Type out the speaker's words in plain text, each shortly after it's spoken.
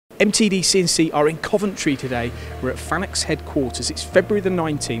MTDCNC are in Coventry today. We're at FANUC's headquarters. It's February the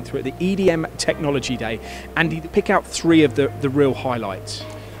 19th. We're at the EDM Technology Day. Andy, pick out three of the real highlights.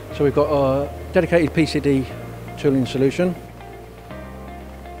 So we've got our dedicated PCD tooling solution.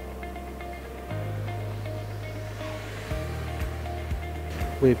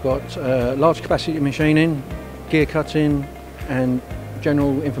 We've got large capacity machining, gear cutting and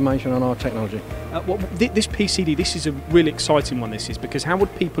general information on our technology. This PCD, this is a really exciting one, this is, because how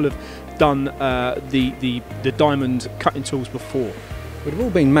would people have done the diamond cutting tools before? We've all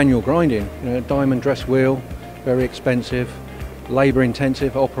been manual grinding, diamond dress wheel, very expensive, labour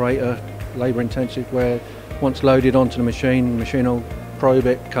intensive, operator labour intensive, where once loaded onto the machine will probe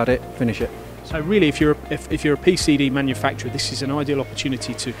it, cut it, finish it. So really, if you're a PCD manufacturer, this is an ideal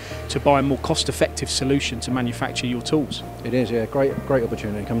opportunity to buy a more cost-effective solution to manufacture your tools. It is, yeah, great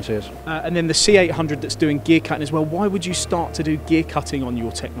opportunity. Come and see us. And then the C800 that's doing gear cutting as well. Why would you start to do gear cutting on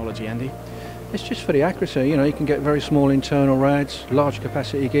your technology, Andy? It's just for the accuracy. You can get very small internal rads, large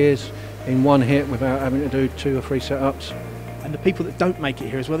capacity gears in one hit without having to do 2 or 3 setups. And the people that don't make it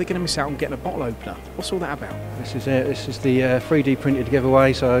here as well, they're going to miss out on getting a bottle opener. What's all that about? This is it. This is the 3D printed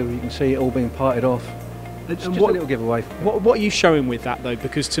giveaway, so you can see it all being parted off. It's just a little giveaway. What are you showing with that though?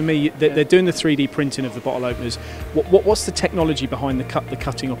 Because to me, they're doing the 3D printing of the bottle openers. What's the technology behind the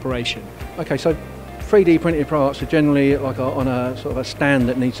cutting operation? Okay, so 3D printed parts are generally like on a sort of a stand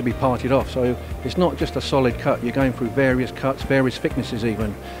that needs to be parted off. So it's not just a solid cut. You're going through various cuts, various thicknesses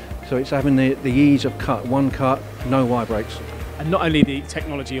even. So it's having the ease of cut, one cut, no wire breaks. And not only the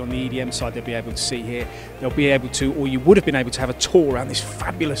technology on the EDM side they'll be able to see here, they'll be able to, or you would have been able to have a tour around this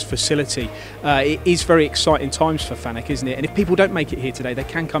fabulous facility. It is very exciting times for FANUC, isn't it? And if people don't make it here today, they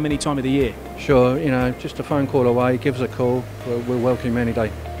can come any time of the year. Sure, just a phone call away, give us a call, we'll welcome you any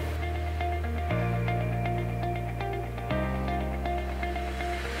day.